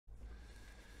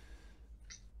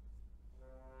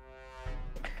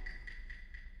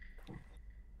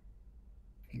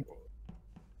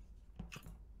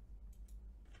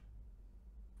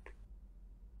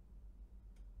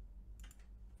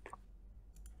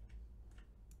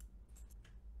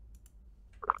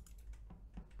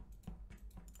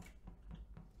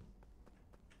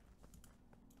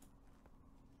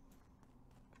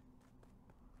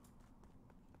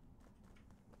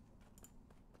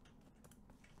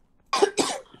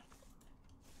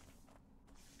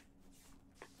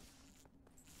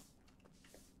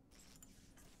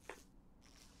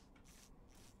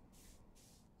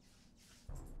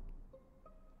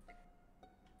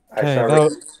I saw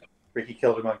Ricky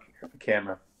killed him on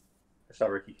camera. I saw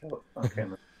Ricky kill it on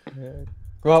camera.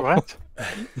 Well, What?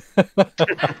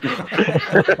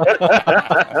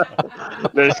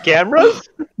 There's cameras?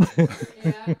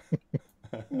 Yeah.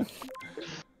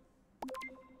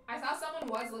 I saw someone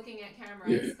was looking at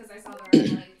cameras because I saw the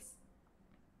red lights.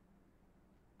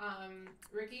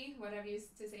 Ricky, what have you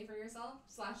to say for yourself? /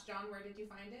 John, where did you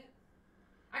find it?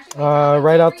 Actually,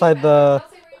 right outside the.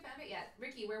 Don't say where you found it yet.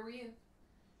 Ricky, where were you?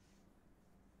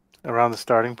 Around the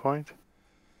starting point?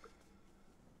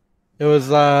 It was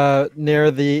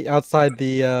near the outside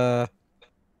the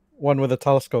one with the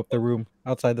telescope, the room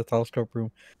outside the telescope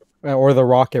room, or the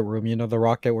rocket room. You know, the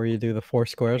rocket where you do the 4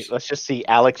 squares. Let's just see,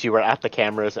 Alex, you were at the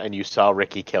cameras and you saw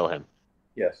Ricky kill him.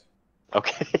 Yes.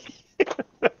 Okay.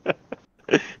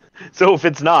 So if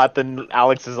it's not, then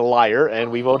Alex is a liar and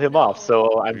we vote him off.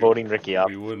 So I'm voting Ricky off.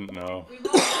 We wouldn't know. We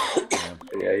won't know.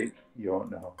 Yeah, you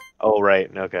won't know. Oh, right.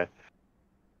 Okay.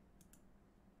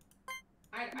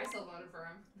 I still voted for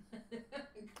him.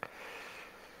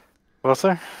 Well,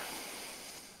 sir.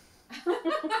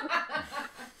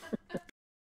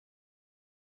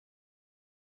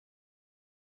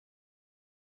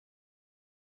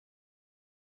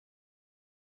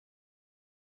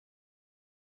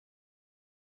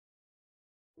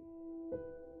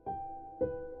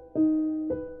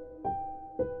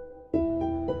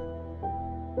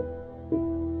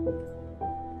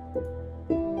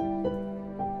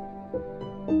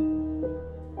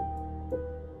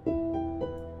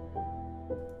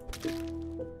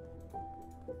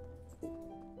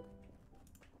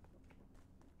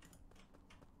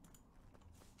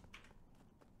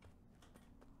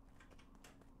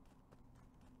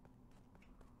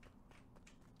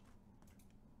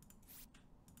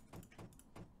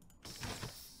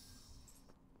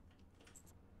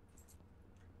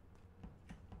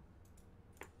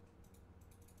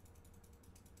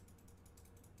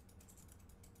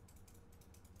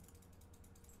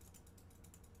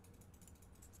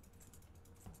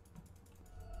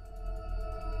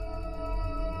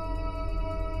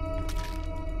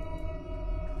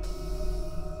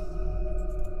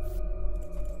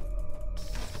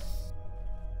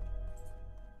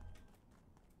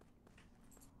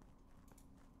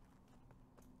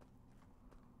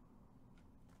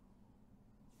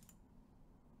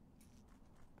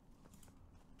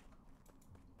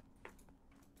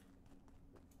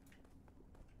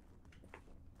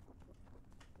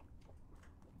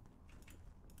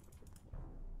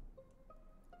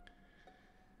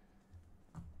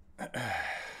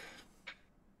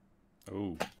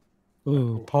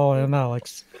 Ooh, Paul and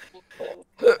Alex.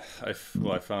 I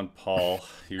found Paul.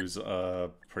 He was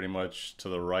pretty much to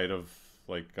the right of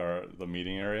like the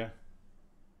meeting area,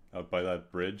 out by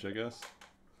that bridge, I guess.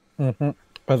 Mm-hmm.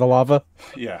 By the lava.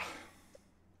 Yeah.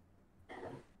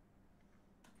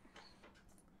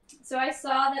 So I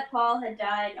saw that Paul had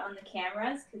died on the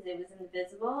cameras because it was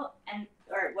invisible,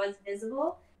 or it was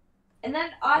visible. And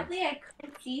then oddly, I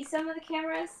couldn't see some of the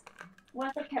cameras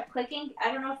once I kept clicking.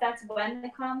 I don't know if that's when the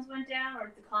comms went down or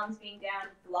if the comms being down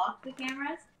blocked the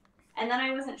cameras. And then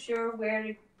I wasn't sure where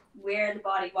the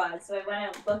body was, so I went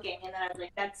out looking, and then I was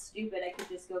like, "That's stupid. I could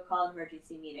just go call an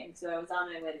emergency meeting." So I was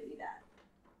on my way to do that.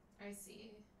 I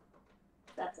see.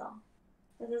 That's all.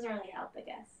 That doesn't really help, I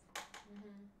guess.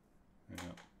 Mm-hmm.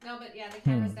 Yeah. No, but yeah, the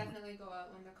cameras definitely go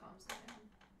out when the comms go down.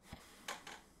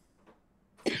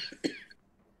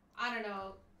 I don't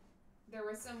know. There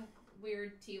were some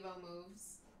weird TiVo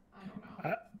moves. I don't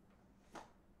know.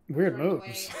 Weird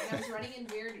moves. I was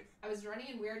running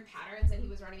in weird patterns, and he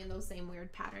was running in those same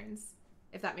weird patterns.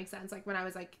 If that makes sense, like when I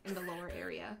was like in the lower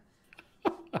area.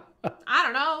 I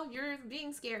don't know. You're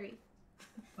being scary.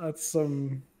 That's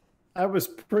some. I was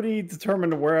pretty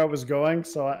determined to where I was going,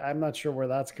 so I'm not sure where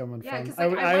that's coming from. Yeah, because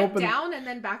like, I went down and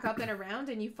then back up and around,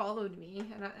 and you followed me,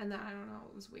 and then I don't know,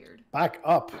 it was weird. Back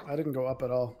up? I didn't go up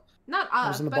at all. Not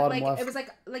up, but like left. it was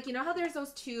like you know how there's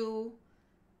those two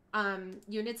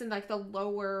units in like the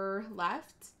lower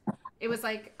left. It was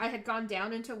like I had gone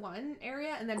down into one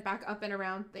area and then back up and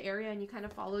around the area, and you kind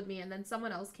of followed me, and then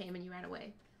someone else came and you ran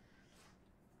away.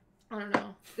 I don't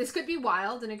know. This could be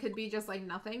wild, and it could be just like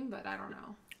nothing, but I don't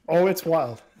know. Oh, it's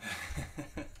wild.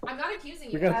 I'm not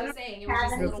accusing you. I'm just saying it was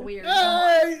just a little weird.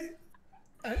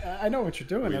 I know what you're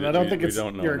doing, and I don't think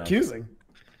you're accusing.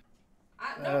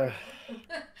 No.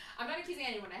 I'm not accusing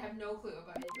anyone. I have no clue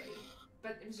about anybody.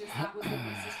 But it was just that was the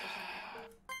one suspicion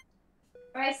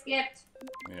I I skipped.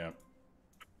 Yeah.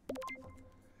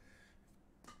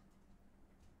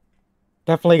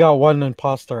 Definitely got one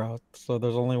imposter out, so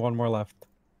there's only one more left.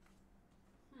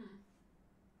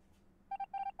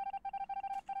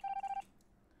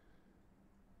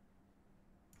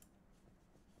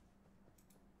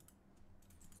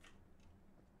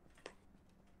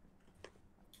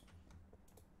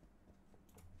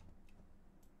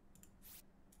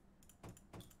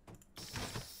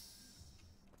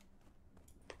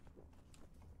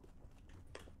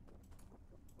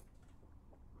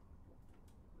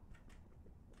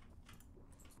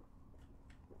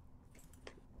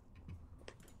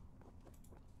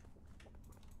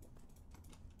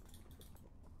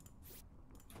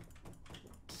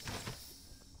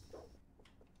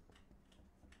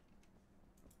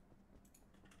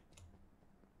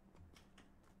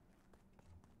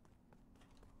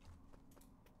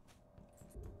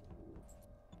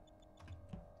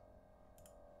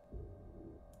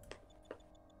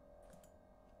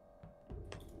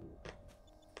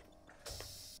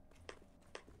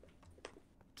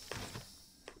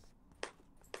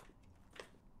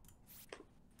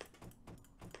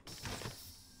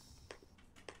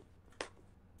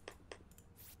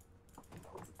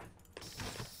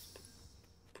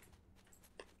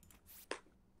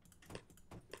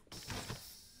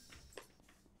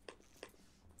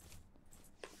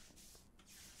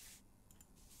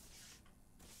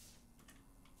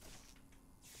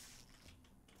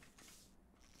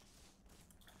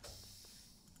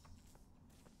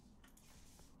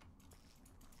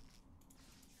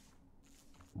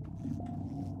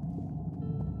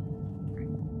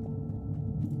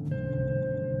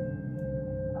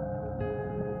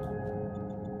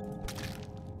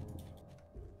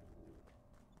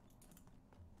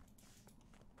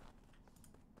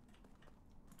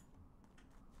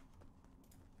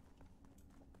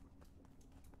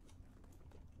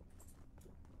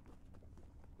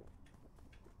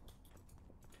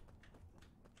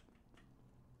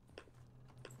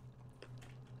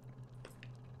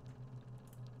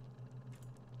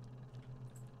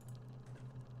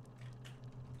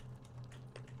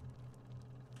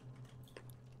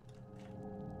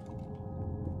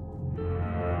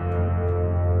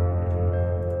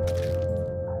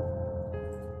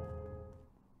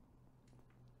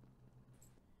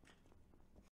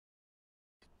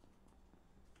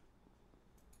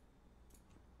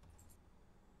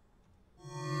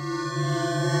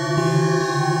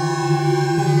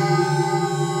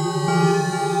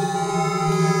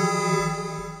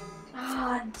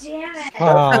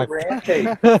 Hey,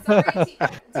 Sorry, T-Bro. I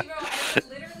was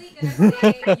literally gonna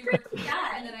say you were killed,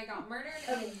 and then I got murdered,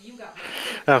 and then you got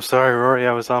murdered. I'm sorry, Rory.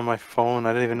 I was on my phone.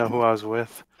 I didn't even know who I was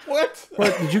with. What?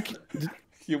 What did you?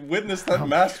 You witnessed that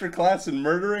masterclass in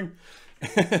murdering?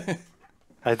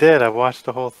 I did. I watched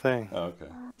the whole thing. Oh, okay.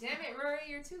 Damn it, Rory,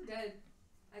 you're too good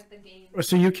at the game.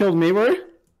 So you killed me, Rory?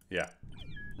 Yeah.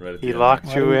 Right at the He end.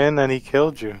 locked you in, and he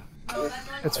killed you. No,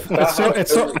 that's not It's good.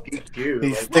 it's so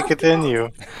He stick it in you.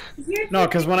 no,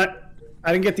 because when I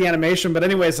didn't get the animation, but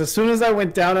anyways, as soon as I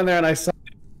went down in there and I saw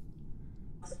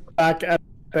back at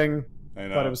the thing, I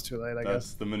know. but it was too late. I That's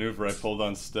guess. the maneuver I pulled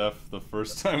on Steph the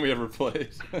first time we ever played.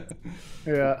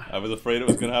 Yeah. I was afraid it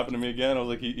was going to happen to me again. I was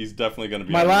like, he's definitely going to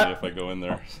be My on me if I go in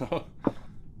there. So,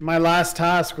 My last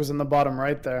task was in the bottom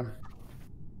right there.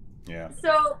 yeah.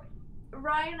 So,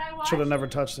 Ryan, Should have never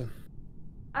touched it.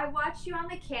 I watched you on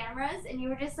the cameras, and you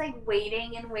were just like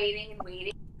waiting and waiting and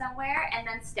waiting somewhere, and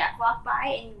then Steph walked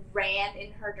by and you ran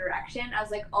in her direction. I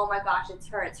was like, oh my gosh, it's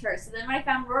her, it's her. So then when I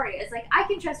found Rory, I was like, I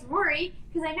can trust Rory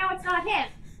because I know it's not him.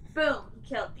 Boom, he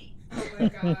killed me. Oh my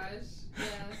gosh.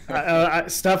 Yeah.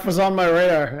 Steph was on my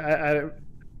radar.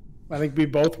 I think we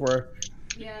both were.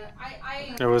 Yeah.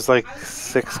 I There was like I was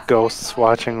 6 reading ghosts last night,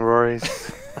 watching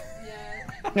Rory's.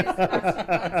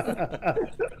 Yeah.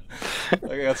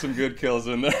 I got some good kills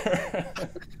in there.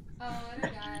 Oh, what a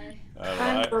guy.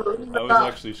 I was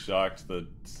actually shocked that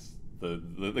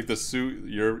the Sue,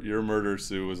 your murder,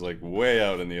 Sue, was like way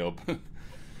out in the open.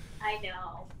 I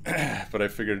know. But I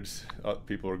figured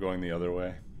people were going the other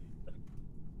way.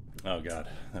 Oh god,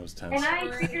 that was tense. And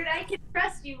I figured I could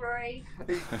trust you, Rory.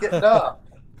 getting up.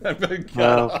 I've been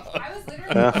Well, I was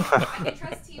literally I can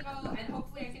trust Timo, and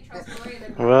hopefully I can trust Rory.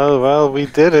 And then well, we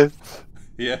did it.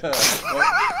 Yeah,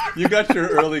 well, you got your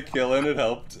early kill and it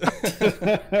helped. I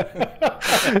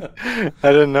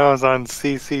didn't know I was on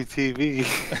CCTV.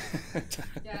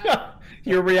 Yeah.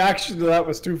 Your reaction to that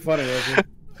was too funny, wasn't it?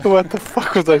 What the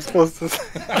fuck was I supposed to say?